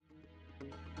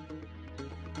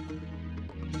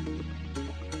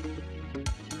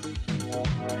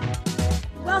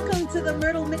welcome to the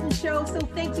Myrtle Mitton Show. So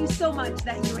thank you so much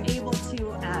that you were able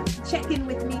to check in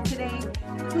with me today.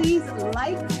 Please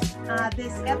like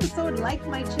this episode, like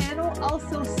my channel.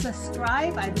 Also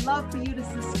subscribe. I'd love for you to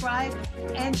subscribe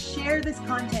and share this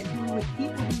content with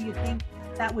people who you think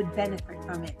that would benefit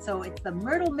from it. So it's the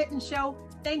Myrtle Mitton Show.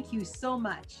 Thank you so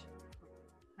much.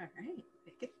 All right,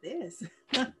 look at this.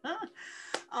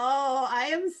 Oh, I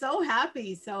am so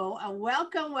happy. So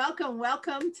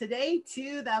welcome today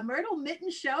to the Myrtle Mitton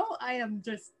Show. I am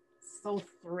just so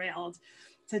thrilled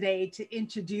today to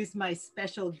introduce my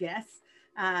special guest,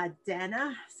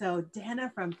 Dana. So Dana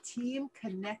from Team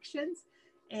Connections.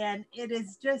 And it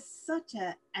is just such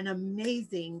an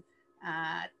amazing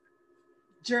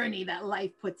journey that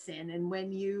life puts in. And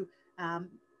when you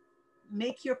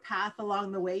make your path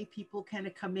along the way, people kind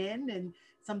of come in and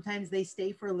sometimes they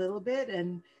stay for a little bit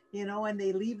and, you know, and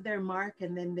they leave their mark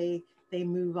and then they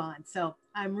move on. So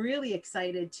I'm really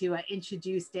excited to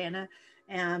introduce Dana,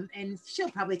 and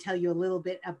she'll probably tell you a little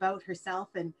bit about herself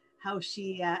and how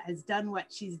she has done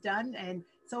what she's done. And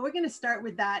so we're going to start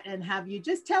with that and have you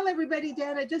just tell everybody,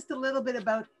 Dana, just a little bit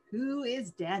about who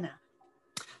is Dana.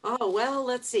 Oh, well,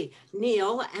 let's see.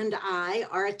 Neil and I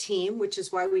are a team, which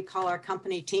is why we call our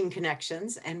company Team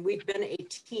Connections. And we've been a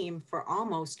team for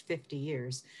almost 50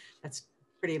 years. That's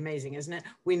pretty amazing, isn't it?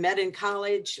 We met in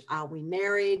college, we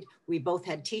married, we both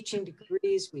had teaching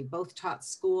degrees, we both taught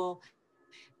school.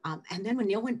 And then when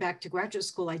Neil went back to graduate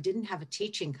school, I didn't have a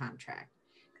teaching contract.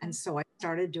 And so I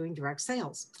started doing direct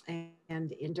sales.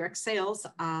 And in direct sales,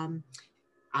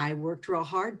 I worked real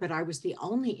hard, but I was the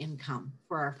only income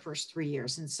for our first 3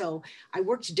 years. And so I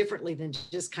worked differently than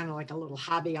just kind of like a little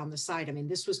hobby on the side. I mean,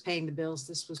 this was paying the bills,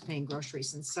 this was paying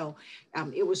groceries. And so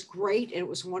it was great and it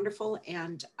was wonderful.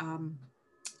 And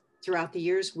throughout the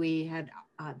years, we had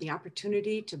the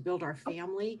opportunity to build our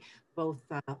family, both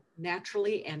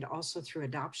naturally and also through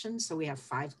adoption. So we have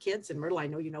 5 kids. And Myrtle, I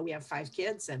know you know we have 5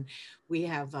 kids, and we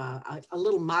have a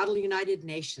little model United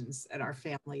Nations at our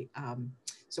family.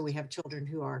 So we have children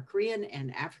who are Korean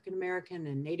and African American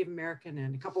and Native American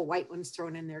and a couple white ones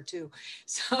thrown in there too.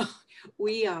 So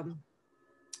we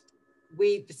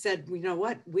said, you know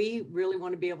what, we really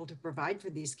want to be able to provide for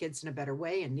these kids in a better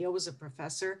way. And Neil was a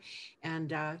professor,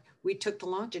 and we took the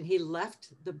launch, and he left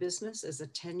the business as a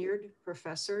tenured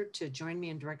professor to join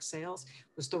me in direct sales.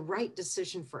 It was the right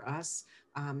decision for us.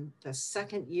 The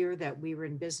second year that we were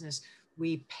in business,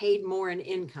 we paid more in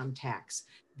income tax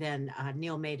than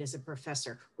Neil made as a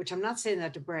professor, which I'm not saying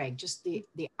that to brag, just the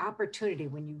opportunity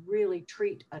when you really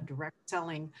treat a direct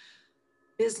selling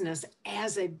business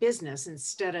as a business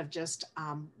instead of just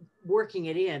working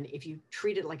it in. If you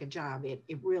treat it like a job, it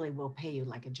really will pay you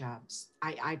like a job.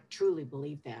 I truly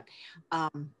believe that.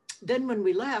 Then when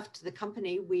we left the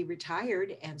company, we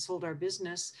retired and sold our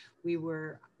business. We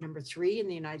were number 3 in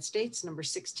the United States, number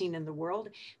 16 in the world.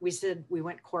 We said we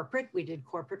went corporate. We did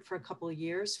corporate for a couple of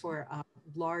years for a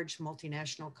large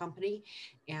multinational company.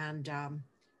 And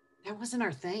that wasn't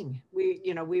our thing. We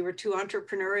were too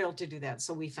entrepreneurial to do that.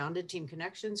 So we founded Team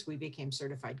Connections. We became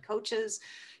certified coaches.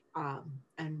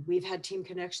 And we've had Team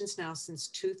Connections now since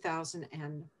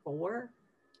 2004.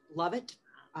 Love it.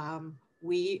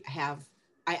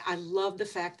 I love the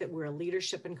fact that we're a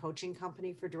leadership and coaching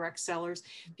company for direct sellers.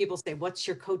 People say, what's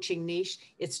your coaching niche?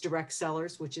 It's direct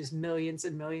sellers, which is millions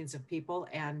and millions of people.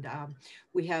 And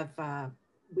we have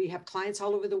clients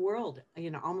all over the world,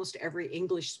 almost every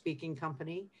English speaking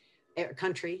country.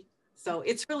 So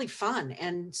it's really fun.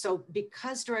 And so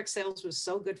because direct sales was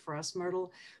so good for us,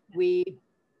 Myrtle, we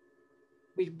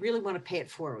really want to pay it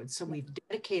forward. So we've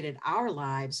dedicated our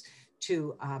lives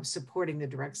to supporting the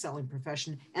direct selling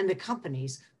profession and the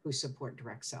companies who support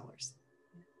direct sellers.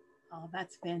 Oh,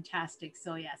 that's fantastic.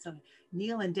 So yeah, so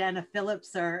Neil and Dana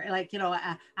Phillips are like,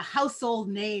 a household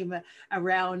name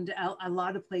around a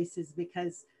lot of places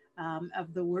because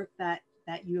of the work that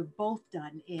you have both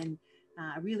done in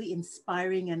really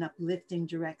inspiring and uplifting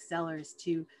direct sellers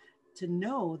to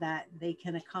know that they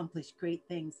can accomplish great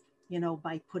things,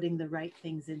 by putting the right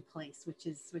things in place, which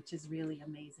is really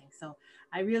amazing. So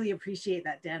I really appreciate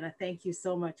that, Dana. Thank you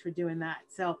so much for doing that.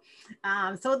 So,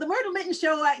 so the Myrtle Mitton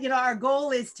Show, our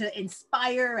goal is to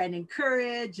inspire and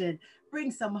encourage and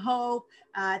bring some hope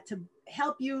to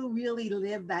help you really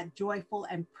live that joyful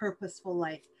and purposeful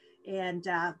life. And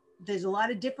there's a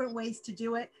lot of different ways to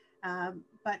do it.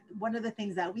 But one of the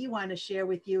things that we want to share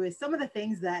with you is some of the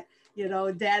things that,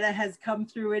 Dana has come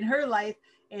through in her life.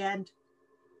 And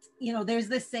there's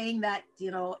this saying that,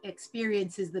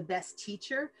 experience is the best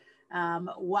teacher.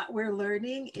 What we're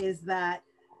learning is that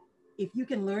if you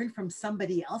can learn from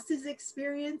somebody else's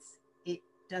experience, it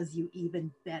does you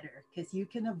even better, because you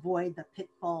can avoid the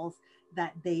pitfalls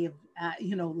that they've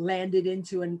landed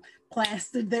into and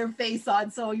plastered their face on,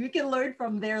 so you can learn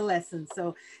from their lessons.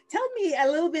 So tell me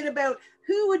a little bit about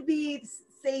who would be,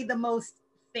 say, the most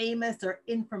famous or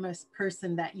infamous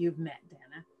person that you've met,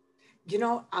 Dana.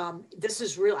 This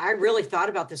is real. I really thought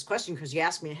about this question because you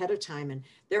asked me ahead of time, and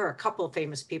there are a couple of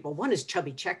famous people. One is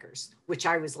Chubby Checkers, which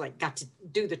I was like, got to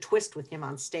do the twist with him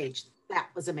on stage. That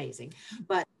was amazing.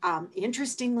 But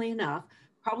interestingly enough,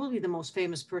 probably the most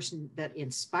famous person that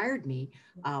inspired me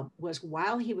was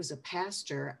while he was a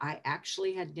pastor, I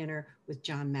actually had dinner with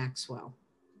John Maxwell.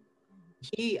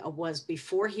 He was,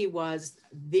 before he was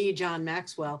the John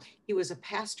Maxwell, he was a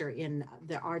pastor in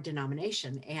our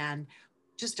denomination, and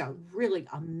just a really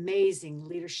amazing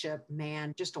leadership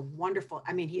man, just a wonderful,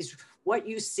 I mean, he's, what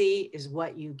you see is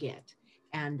what you get.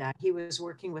 And he was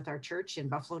working with our church in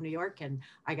Buffalo, New York. And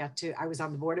I was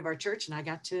on the board of our church, and I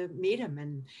got to meet him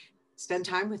and spend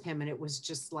time with him. And it was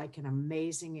just like an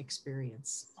amazing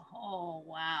experience. Oh,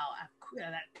 wow.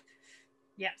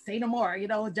 Yeah, say no more.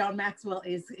 John Maxwell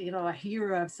is, a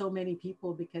hero of so many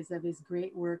people because of his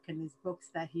great work and his books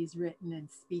that he's written and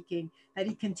speaking that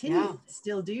he continues to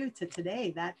still do to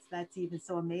today. That's even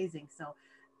so amazing. So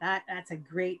that's a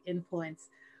great influence.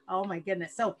 Oh my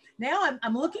goodness. So now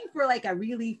I'm looking for like a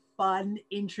really fun,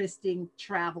 interesting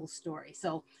travel story.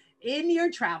 So in your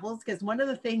travels, because one of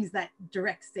the things that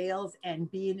direct sales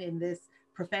and being in this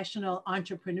professional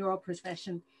entrepreneurial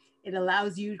profession, it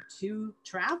allows you to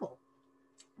travel,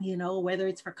 whether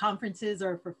it's for conferences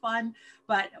or for fun.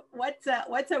 But what's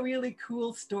a really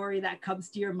cool story that comes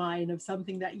to your mind of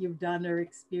something that you've done or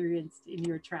experienced in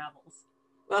your travels?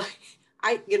 Well,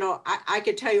 I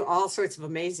could tell you all sorts of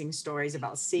amazing stories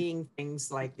about seeing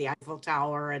things like the Eiffel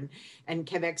Tower and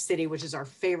Quebec City, which is our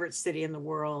favorite city in the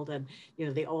world, and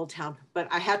the old town. But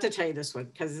I have to tell you this one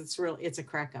because it's a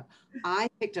crack up. I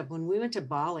picked up, when we went to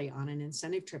Bali on an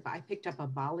incentive trip, I picked up a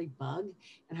Bali bug,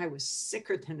 and I was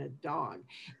sicker than a dog.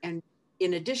 And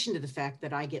in addition to the fact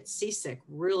that I get seasick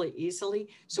really easily,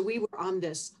 so we were on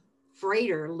this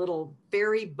freighter, little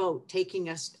ferry boat taking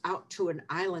us out to an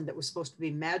island that was supposed to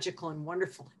be magical and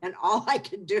wonderful. And all I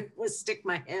could do was stick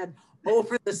my head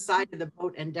over the side of the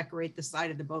boat and decorate the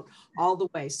side of the boat all the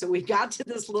way. So we got to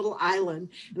this little island,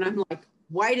 and I'm like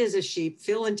white as a sheep,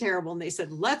 feeling terrible. And they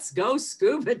said, let's go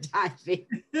scuba diving.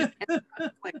 And I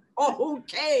was like,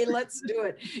 okay, let's do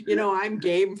it. I'm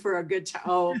game for a good time.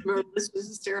 Oh, this was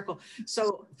hysterical.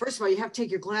 So first of all, you have to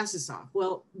take your glasses off.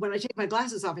 Well, when I take my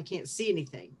glasses off, I can't see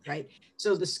anything, right?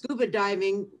 So the scuba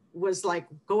diving was like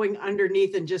going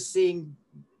underneath and just seeing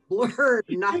blurred,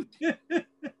 nothing.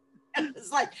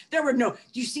 It's like, do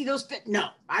you see those fit?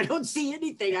 No, I don't see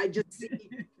anything. I just see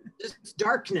just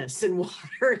darkness and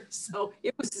water. So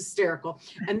it was hysterical.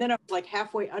 And then I was like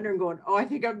halfway under and going, oh, I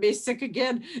think I'm be sick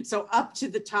again. So up to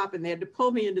the top, and they had to pull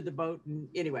me into the boat. And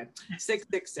anyway, sick.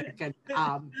 And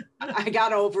I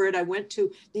got over it. I went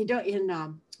to, they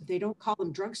don't call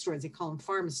them drugstores, they call them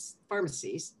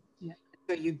pharmacies. Yeah.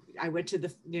 So I went to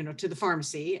the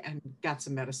pharmacy and got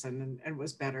some medicine, and it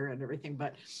was better and everything.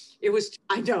 But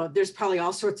I know there's probably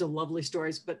all sorts of lovely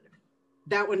stories, but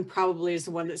that one probably is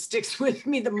the one that sticks with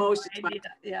me the most. It's my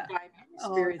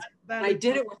experience. I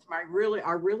did it with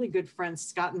our really good friends,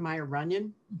 Scott and Maya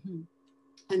Runyon.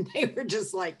 Mm-hmm. And they were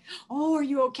just like, oh, are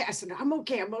you okay? I said, I'm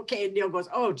okay. And Neil goes,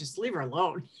 oh, just leave her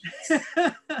alone.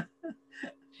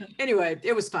 Anyway,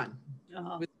 it was fun.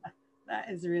 Oh, that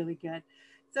is really good.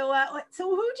 So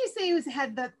who would you say has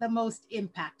had the most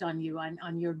impact on you,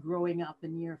 on your growing up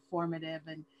and your formative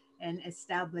and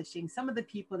establishing, some of the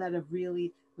people that have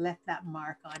really left that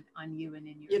mark on you and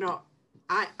in your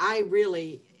I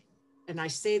really, and I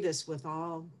say this with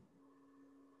all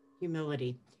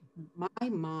humility, my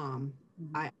mom,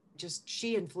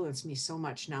 she influenced me so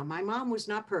much. Now, my mom was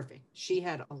not perfect. She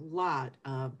had a lot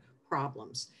of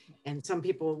problems, and some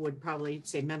people would probably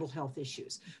say mental health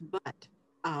issues, but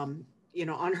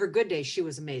on her good days, she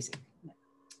was amazing.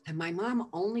 And my mom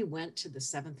only went to the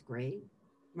 7th grade,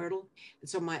 Myrtle. And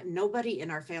so nobody in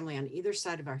our family, on either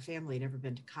side of our family, had ever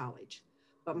been to college.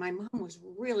 But my mom was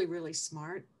really, really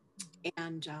smart.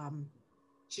 And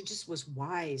she just was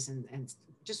wise and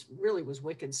just really was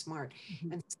wicked smart.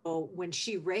 Mm-hmm. And so when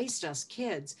she raised us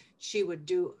kids, she would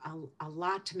do a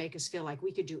lot to make us feel like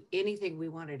we could do anything we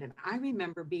wanted. And I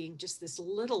remember being just this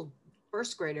little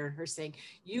first grader and her saying,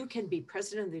 you can be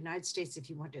president of the United States if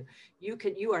you want to.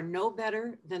 You are no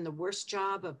better than the worst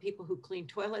job of people who clean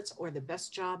toilets or the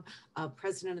best job of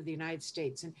president of the United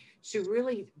States. And she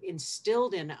really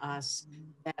instilled in us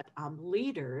that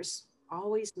leaders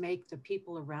always make the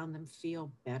people around them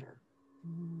feel better.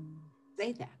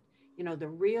 Say that. you know,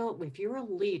 if you're a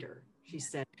leader, she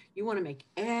said, you want to make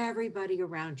everybody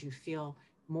around you feel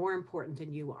more important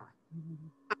than you are.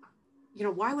 Mhm. You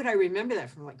know, why would I remember that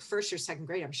from like first or second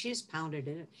grade? I mean, she just pounded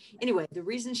it. Anyway, the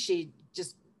reason she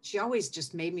always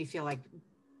just made me feel like,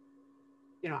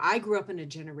 you know, I grew up in a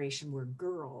generation where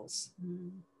girls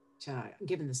Mhm.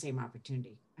 given the same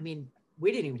opportunity. I mean,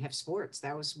 we didn't even have sports.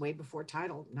 That was way before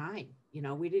Title IX. You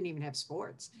know, we didn't even have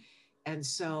sports. And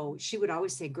so she would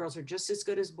always say girls are just as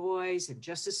good as boys and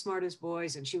just as smart as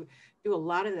boys. And she would do a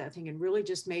lot of that thing and really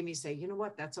just made me say, you know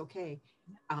what, that's okay.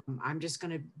 I'm just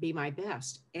going to be my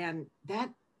best. And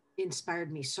that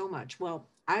inspired me so much. Well,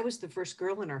 I was the first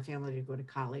girl in our family to go to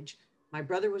college. My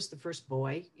brother was the first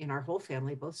boy in our whole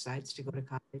family, both sides, to go to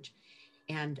college.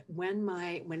 And when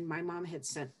my mom had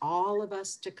sent all of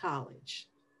us to college,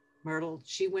 Myrtle,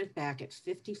 she went back at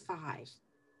 55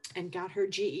 and got her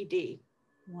GED,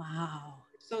 Wow.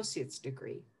 associate's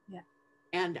degree. Yeah.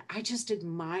 And I just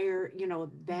admire, you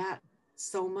know, that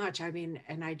so much. I mean,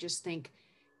 and I just think,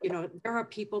 you know, there are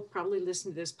people probably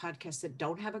listening to this podcast that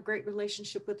don't have a great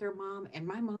relationship with their mom. And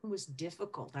my mom was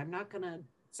difficult. I'm not going to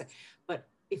say, but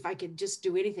if I could just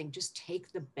do anything, just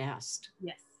take the best.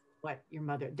 Yes. What your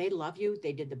mother, they love you.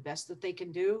 They did the best that they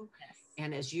can do. Yes.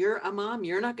 And as you're a mom,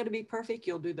 you're not going to be perfect.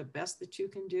 You'll do the best that you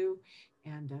can do.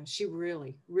 And she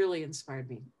really, really inspired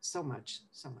me so much,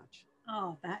 so much.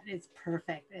 Oh, that is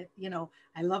perfect. You know,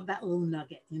 I love that little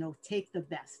nugget, you know, take the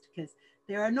best because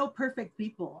there are no perfect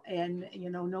people and,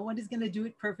 you know, no one is going to do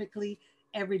it perfectly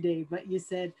every day. But you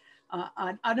said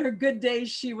on her good days,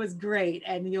 she was great.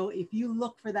 And you'll, if you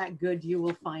look for that good, you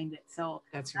will find it. So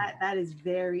That's right. that is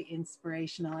very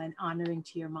inspirational and honoring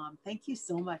to your mom. Thank you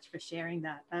so much for sharing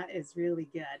that. That is really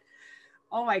good.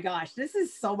 Oh my gosh, this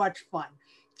is so much fun.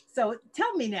 So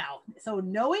tell me now. So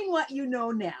knowing what you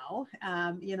know now,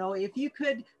 you know, if you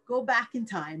could go back in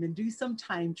time and do some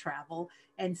time travel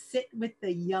and sit with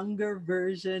the younger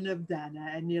version of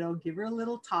Dana and, you know, give her a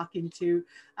little talking to,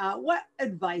 what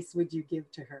advice would you give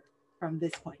to her from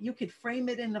this point? You could frame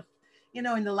it in the, you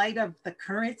know, in the light of the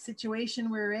current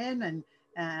situation we're in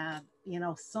and, you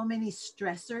know, so many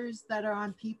stressors that are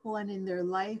on people and in their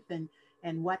life and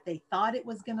what they thought it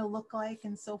was going to look like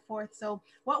and so forth. So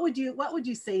what would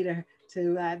you say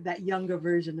to that younger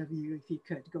version of you if you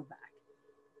could go back?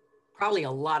 Probably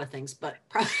a lot of things, but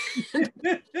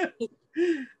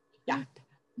yeah,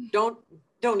 don't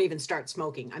don't even start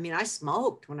smoking. I mean, I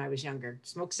smoked when I was younger,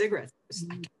 smoked cigarettes.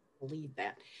 I can't believe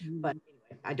that. But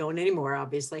anyway, I don't anymore,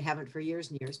 obviously, haven't for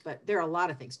years and years, but there are a lot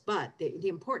of things. But the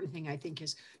important thing I think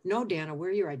is know, Dana,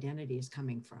 where your identity is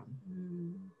coming from.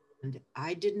 And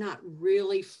I did not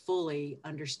really fully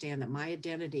understand that my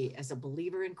identity as a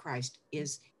believer in Christ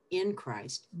is in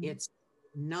Christ. It's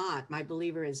not, my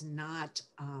believer is not,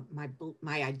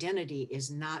 my identity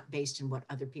is not based in what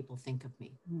other people think of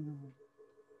me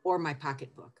or my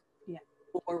pocketbook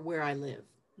or where I live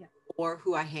or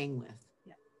who I hang with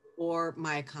or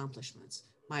my accomplishments.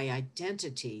 My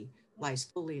identity lies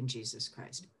fully in Jesus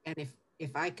Christ. And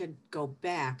if I could go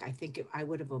back, I think I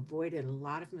would have avoided a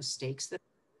lot of mistakes that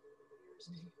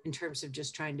in terms of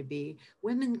just trying to be,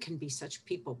 women can be such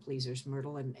people pleasers,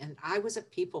 Myrtle. And I was a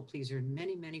people pleaser in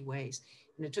many, many ways.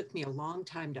 And it took me a long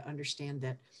time to understand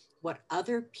that what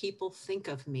other people think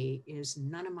of me is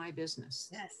none of my business.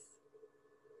 Yes.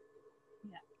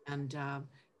 Yeah. And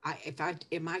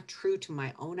am I true to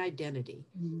my own identity?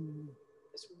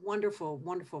 This wonderful,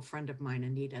 wonderful friend of mine,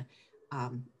 Anita,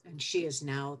 and she is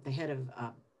now the head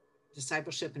of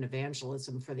discipleship and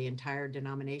evangelism for the entire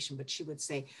denomination. But she would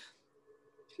say,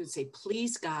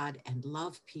 please God and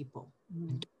love people.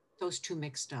 And those two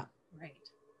mixed up. Right.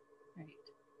 Right.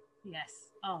 Yes.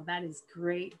 Oh, that is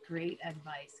great, great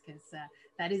advice because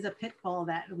that is a pitfall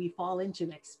that we fall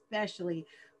into, especially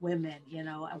women. You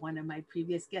know, one of my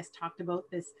previous guests talked about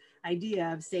this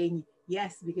idea of saying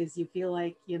yes because you feel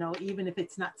like, you know, even if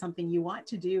it's not something you want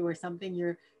to do or something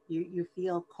you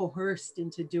feel coerced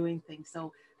into doing things.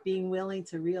 So being willing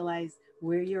to realize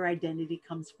where your identity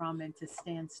comes from and to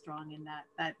stand strong in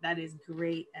that is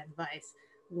great advice.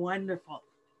 Wonderful.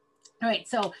 All right,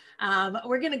 so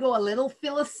we're going to go a little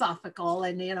philosophical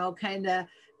and, you know, kind of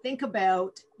think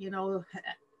about, you know,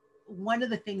 one of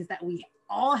the things that we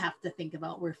all have to think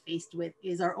about we're faced with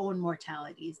is our own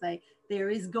mortalities. Like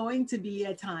there is going to be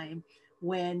a time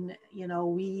when, you know,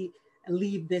 we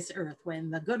leave this earth, when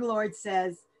the good Lord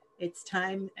says it's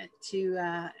time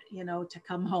to, you know, to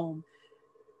come home.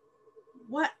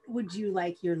 What would you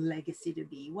like your legacy to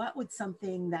be? What would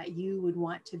something that you would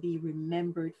want to be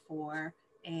remembered for?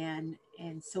 And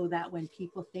so that when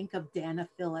people think of Dana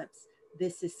Phillips,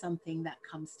 this is something that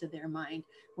comes to their mind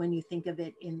when you think of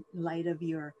it in light of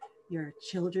your your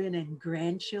children and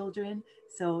grandchildren.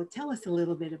 So tell us a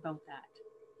little bit about that.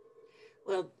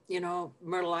 Well,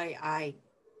 Myrtle, I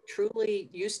truly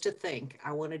used to think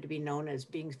I wanted to be known as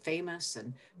being famous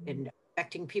and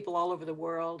affecting people all over the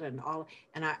world and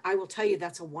I will tell you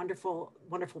that's a wonderful,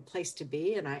 wonderful place to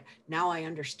be. And now I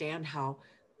understand how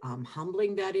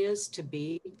humbling that is to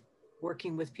be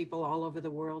working with people all over the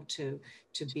world to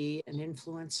be an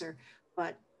influencer.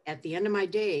 But at the end of my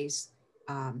days,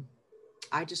 um,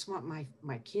 I just want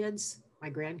my kids, my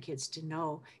grandkids to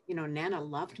know, Nana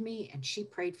loved me and she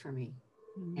prayed for me.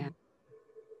 And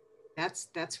Mm.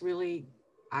 that's really,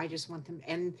 I just want them.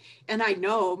 And I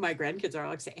know my grandkids are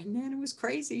like saying, and Nana was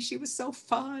crazy. She was so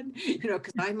fun,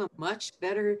 because I'm a much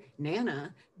better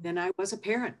Nana than I was a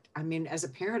parent. I mean, as a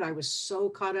parent, I was so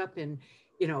caught up in,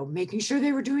 making sure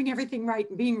they were doing everything right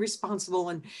and being responsible.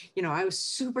 And, I was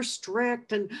super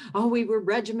strict and, oh, we were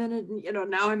regimented. And,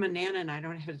 now I'm a Nana and I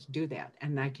don't have to do that.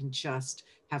 And I can just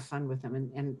have fun with them.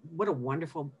 And what a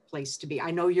wonderful place to be.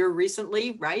 I know you're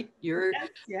recently, right? You're Yes,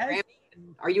 yes. Grammy.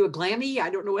 Are you a Glammy? I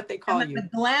don't know what they call you. A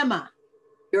glamour.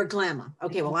 You're a Glamma.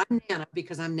 Okay, well, I'm Nana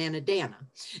because I'm Nana Dana.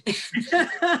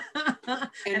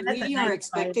 And we are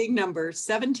expecting number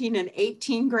 17 and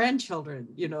 18 grandchildren.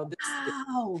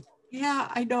 Wow. Yeah,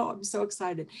 I know. I'm so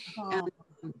excited. Oh.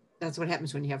 And that's what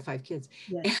happens when you have 5 kids.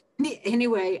 Yes.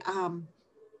 Anyway,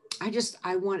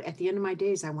 I want, at the end of my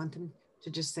days, I want them to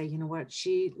just say, you know what?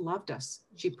 She loved us.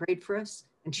 She prayed for us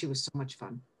and she was so much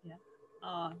fun. Yeah.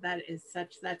 Oh,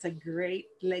 that's a great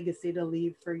legacy to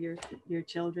leave for your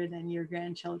children and your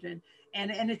grandchildren.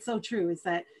 And it's so true. Is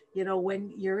that,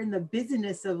 when you're in the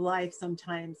busyness of life,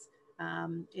 sometimes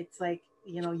it's like,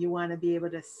 you want to be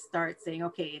able to start saying,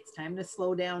 okay, it's time to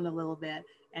slow down a little bit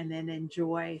and then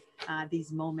enjoy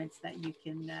these moments that you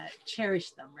can cherish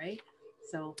them, right?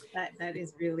 So that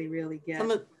is really, really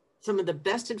good. Some of the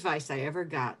best advice I ever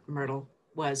got, Myrtle,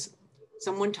 was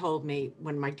someone told me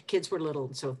when my kids were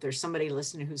little. So if there's somebody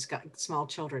listening who's got small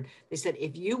children, they said,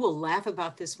 if you will laugh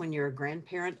about this when you're a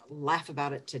grandparent, laugh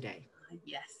about it today.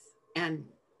 Yes. And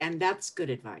that's good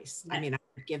advice. Yes. I mean, I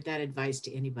would give that advice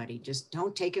to anybody. Just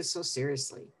don't take it so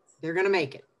seriously. They're going to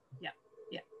make it. Yeah.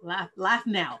 Yeah. Laugh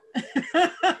now.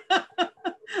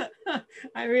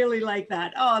 I really like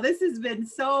that. Oh, this has been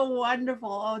so wonderful.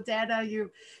 Oh, Dana,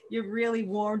 you've really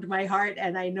warmed my heart.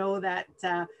 And I know that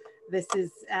this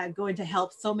is going to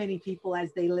help so many people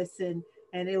as they listen,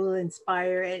 and it will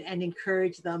inspire and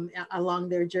encourage them along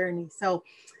their journey. So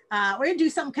we're gonna do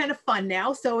something kind of fun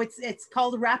now. So it's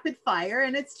called rapid fire,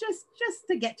 and it's just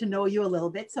to get to know you a little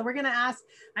bit. So I'm gonna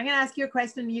ask you a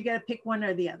question, and you gotta pick one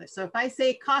or the other. So if I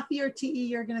say coffee or tea,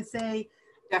 you're gonna say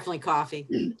definitely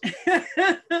coffee.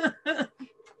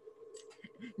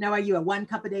 Now, are you a 1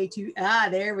 cup a day too?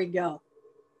 There we go.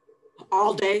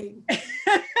 All day.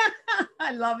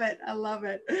 I love it. I love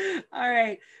it. All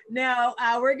right. Now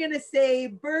we're going to say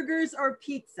burgers or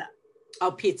pizza.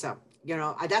 Oh, pizza.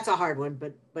 That's a hard one,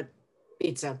 but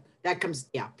pizza. That comes,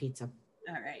 pizza.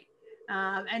 All right.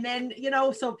 And then,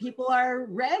 so people are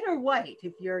red or white.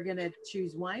 If you're going to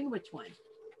choose wine, which one?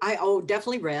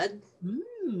 Definitely red. Okay.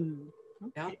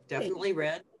 Yeah, definitely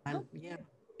red. Yeah,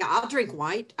 I'll drink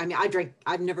white. I mean,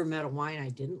 I've never met a wine I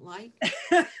didn't like.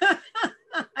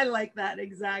 I like that.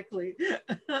 Exactly.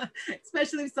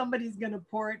 Especially if somebody's going to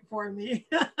pour it for me.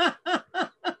 I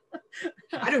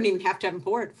don't even have to have them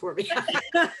pour it for me.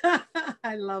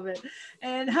 I love it.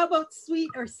 And how about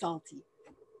sweet or salty?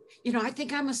 I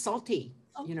think I'm a salty.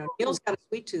 Neil's got a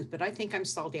sweet tooth, but I think I'm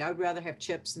salty. I would rather have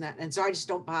chips than that. And so I just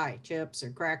don't buy chips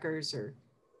or crackers or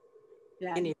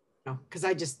any, because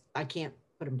I can't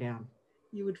put them down.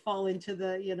 You would fall into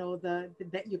the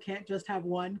that you can't just have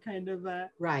one kind of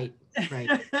right.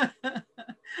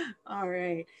 All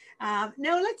right.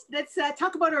 Now let's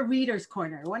talk about our readers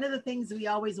corner. One of the things we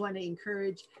always want to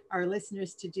encourage our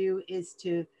listeners to do is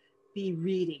to be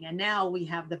reading, and now we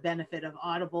have the benefit of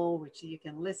Audible, which you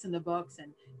can listen to books,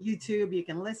 and YouTube, you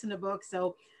can listen to books.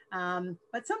 So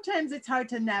but sometimes it's hard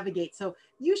to navigate. So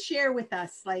you share with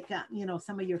us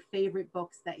some of your favorite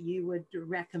books that you would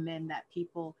recommend that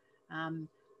people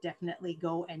definitely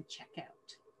go and check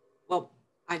out. Well,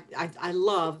 I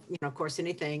love, of course,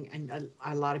 anything, and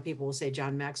a lot of people will say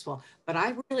John Maxwell, but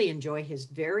I really enjoy his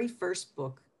very first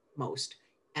book most.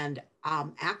 And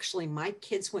actually, my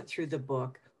kids went through the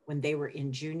book when they were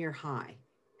in junior high,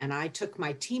 and I took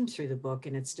my team through the book,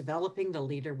 and it's Developing the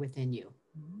Leader Within You.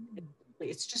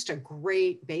 It's just a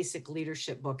great basic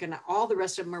leadership book, and all the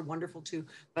rest of them are wonderful too.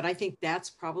 But I think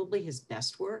that's probably his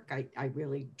best work. I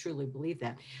really, truly believe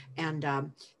that. And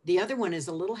the other one is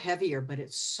a little heavier, but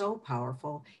it's so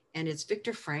powerful. And it's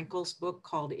Viktor Frankl's book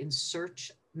called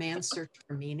Man's Search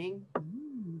for Meaning.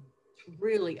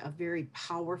 really a very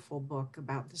powerful book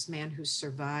about this man who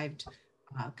survived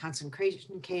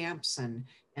concentration camps and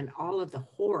all of the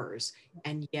horrors,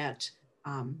 and yet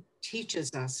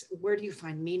teaches us where do you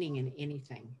find meaning in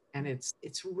anything. And it's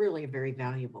really a very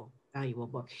valuable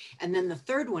book. And then the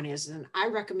third one is, and I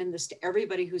recommend this to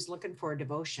everybody who's looking for a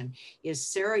devotion, is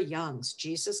Sarah Young's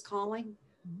Jesus Calling.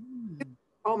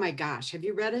 Oh my gosh, have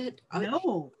you read it?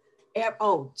 No.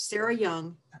 Oh, Sarah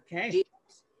Young, Okay. Jesus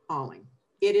Calling.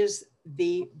 It is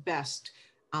the best.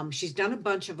 She's done a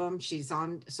bunch of them. She's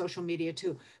on social media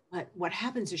too. But what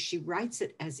happens is she writes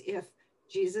it as if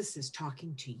Jesus is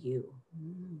talking to you.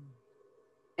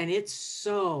 And it's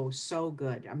so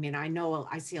good. I mean, I know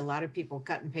I see a lot of people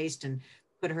cut and paste and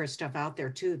put her stuff out there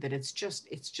too, that it's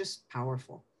just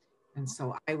powerful. And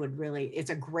so I would really, it's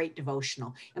a great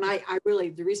devotional. And I really,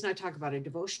 the reason I talk about a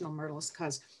devotional, Myrtle, is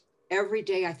because every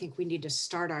day I think we need to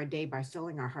start our day by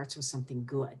filling our hearts with something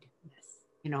good. Yes.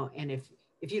 You know, and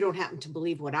if you don't happen to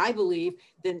believe what I believe,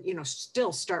 then, you know,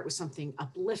 still start with something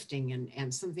uplifting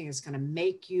and something that's going to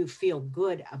make you feel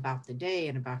good about the day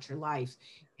and about your life.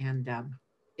 And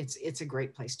it's a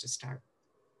great place to start.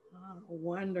 Oh,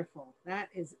 wonderful. That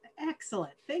is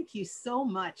excellent. Thank you so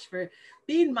much for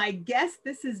being my guest.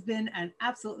 This has been an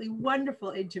absolutely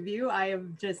wonderful interview. I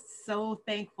am just so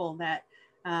thankful that,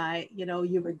 you know,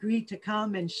 you've agreed to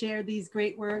come and share these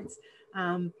great words.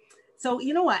 So,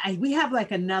 you know what, we have like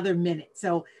another minute.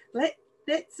 So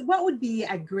what would be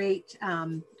a great,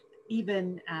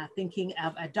 even thinking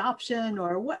of adoption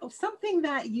or something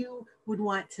that you would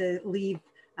want to leave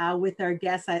with our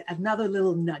guests, another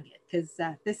little nugget, because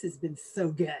this has been so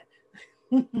good.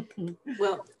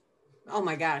 Well, oh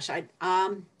my gosh,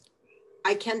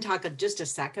 I can talk just a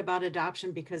sec about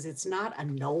adoption, because it's not a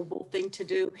noble thing to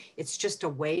do. It's just a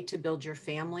way to build your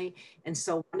family. And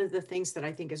so one of the things that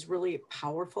I think is really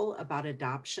powerful about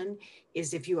adoption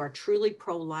is, if you are truly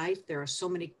pro-life, there are so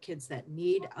many kids that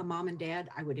need a mom and dad.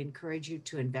 I would encourage you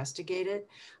to investigate it.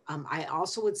 I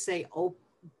also would say,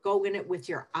 go in it with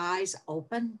your eyes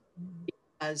open,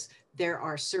 because there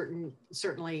are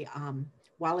certainly,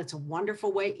 while it's a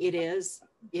wonderful way, it is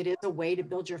a way to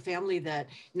build your family that,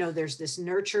 you know, there's this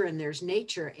nurture and there's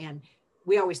nature. And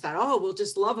we always thought, oh, we'll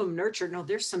just love them, nurture. No,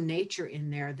 there's some nature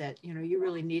in there that, you know, you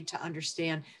really need to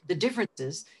understand the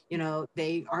differences. You know,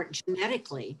 they aren't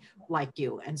genetically like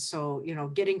you. And so, you know,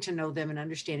 getting to know them and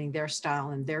understanding their style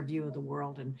and their view of the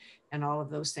world and all of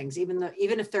those things, even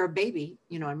if they're a baby,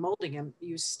 you know, and molding them,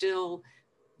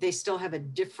 they still have a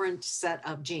different set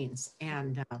of genes.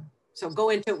 And, so go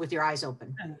into it with your eyes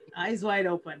open. Eyes wide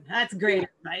open. That's great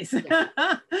advice. Yeah.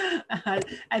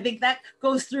 I think that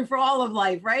goes through for all of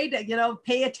life, right? You know,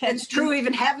 pay attention. It's true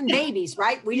even having babies,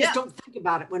 right? We just don't think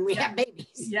about it when we have babies.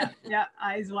 Yeah,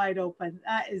 eyes wide open.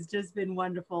 That has just been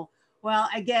wonderful. Well,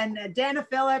 again, Dana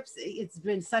Phillips, it's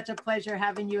been such a pleasure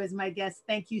having you as my guest.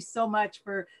 Thank you so much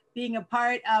for being a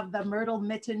part of the Myrtle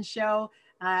Mitton Show.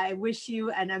 I wish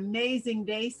you an amazing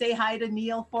day. Say hi to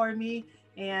Neil for me.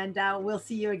 And we'll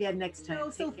see you again next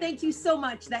time. So thank you so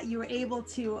much that you were able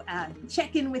to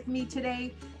check in with me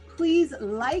today. Please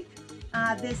like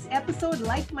this episode,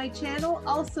 like my channel.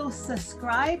 Also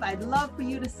subscribe. I'd love for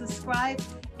you to subscribe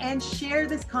and share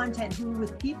this content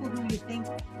with people who you think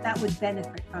that would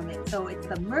benefit from it. So it's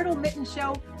the Myrtle Mitton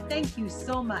Show. Thank you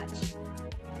so much.